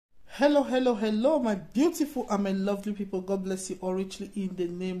Hello, my beautiful and my lovely people. God bless you all richly in the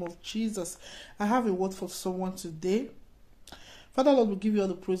name of Jesus. I have a word for someone today. Father Lord, we give you all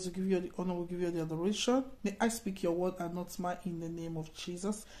the praise, we give you all the honor, we give you all the adoration. May I speak your word and not mine in the name of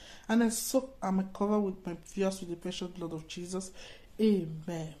Jesus. And I soak and I cover with my fears with the precious blood of Jesus.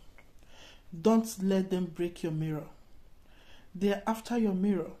 Amen. Don't let them break your mirror. They are after your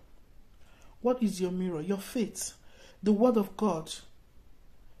mirror. What is your mirror? Your faith, the word of God,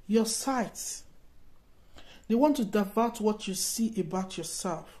 your sight. They want to divert what you see about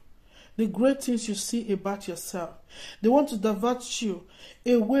yourself, the great things you see about yourself. They want to divert you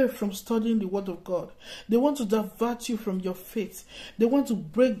away from studying the word of God. They want to divert you from your faith. They want to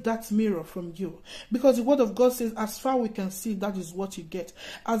break that mirror from you. Because the word of God says, as far we can see, that is what you get.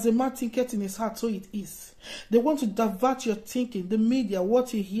 As a man thinketh in his heart, so it is. They want to divert your thinking, the media,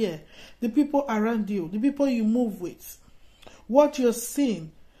 what you hear, the people around you, the people you move with, what you're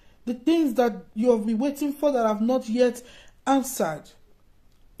seeing, the things that you have been waiting for that have not yet answered.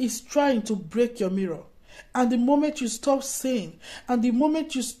 Is trying to break your mirror. And the moment you stop saying, and the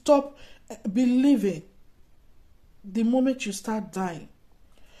moment you stop believing, the moment you start dying.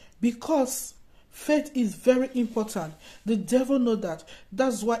 Because faith is very important. The devil knows that.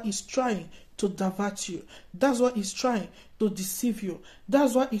 That's why he's trying to divert you. That's why he's trying to deceive you.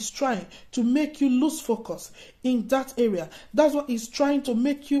 That's why he's trying to make you lose focus in that area. That's why he's trying to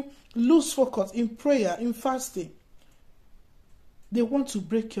make you lose focus in prayer, in fasting. They want to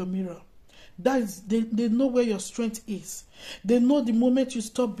break your mirror. That is, they know where your strength is. They know the moment you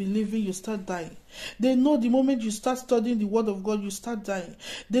stop believing, you start dying. They know the moment you start studying the word of God, you start dying.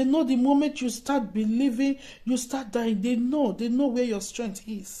 They know the moment you start believing, you start dying. They know where your strength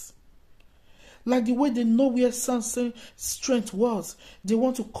is. Like the way they know where Samson's strength was. They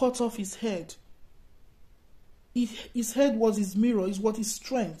want to cut off his head. His head was his mirror, is what his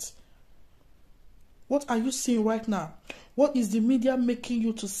strength. What are you seeing right now? What is the media making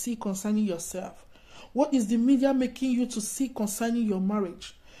you to see concerning yourself? What is the media making you to see concerning your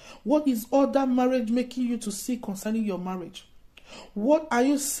marriage? What is other marriage making you to see concerning your marriage? What are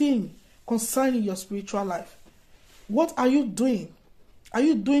you seeing concerning your spiritual life? What are you doing? Are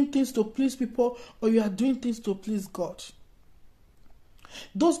you doing things to please people, or you are doing things to please God?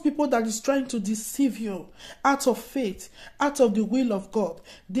 Those people that is trying to deceive you out of faith, out of the will of God,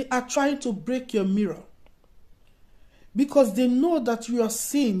 they are trying to break your mirror. Because they know that you are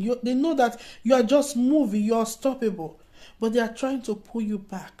seeing, they know that you are just moving, you are stoppable. But they are trying to pull you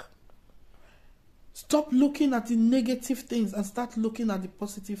back. Stop looking at the negative things and start looking at the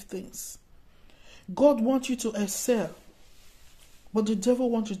positive things. God wants you to excel, but the devil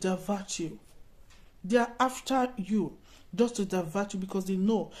wants to divert you. They are after you just to divert you because they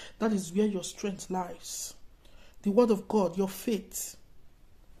know that is where your strength lies. The word of God, your faith,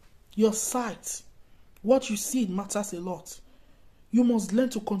 your sight. What you see matters a lot. You must learn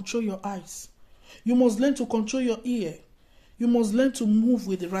to control your eyes. You must learn to control your ear. You must learn to move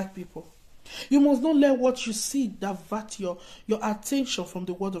with the right people. You must not let what you see divert your attention from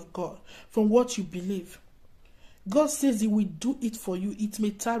the word of God, from what you believe. God says he will do it for you. It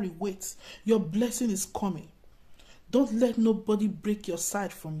may tarry, wait. Your blessing is coming. Don't let nobody break your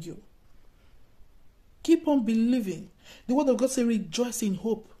sight from you. Keep on believing. The word of God says rejoice in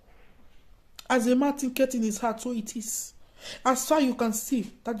hope. As a man thinketh in his heart, so it is. As far you can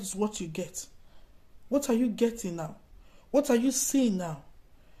see, that is what you get. What are you getting now? What are you seeing now?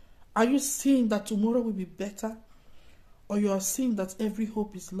 Are you seeing that tomorrow will be better? Or you are seeing that every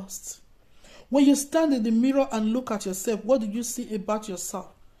hope is lost? When you stand in the mirror and look at yourself, what do you see about yourself?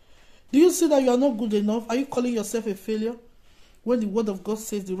 Do you see that you are not good enough? Are you calling yourself a failure? When the word of God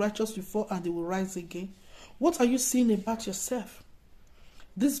says the righteous will fall and they will rise again. What are you seeing about yourself?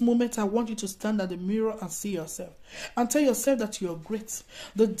 This moment, I want you to stand at the mirror and see yourself. And tell yourself that you are great.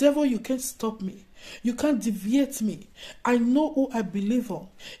 The devil, you can't stop me. You can't deviate me. I know who I believe on.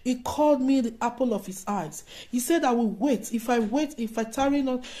 He called me the apple of his eyes. He said, I will wait. If I wait, if I tarry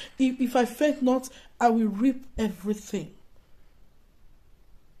not, if I faint not, I will reap everything.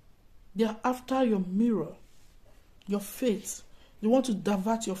 They are after your mirror, your faith. They want to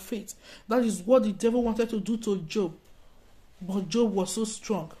divert your faith. That is what the devil wanted to do to Job. But Job was so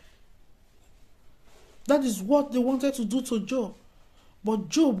strong. That is what they wanted to do to Job. But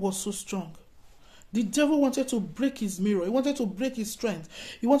Job was so strong. The devil wanted to break his mirror. He wanted to break his strength.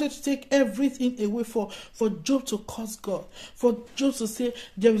 He wanted to take everything away for Job to curse God. For Job to say,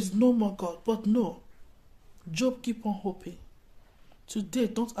 there is no more God. But no. Job, keep on hoping. Today,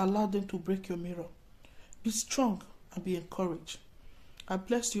 don't allow them to break your mirror. Be strong and be encouraged. I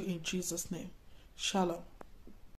bless you in Jesus' name. Shalom.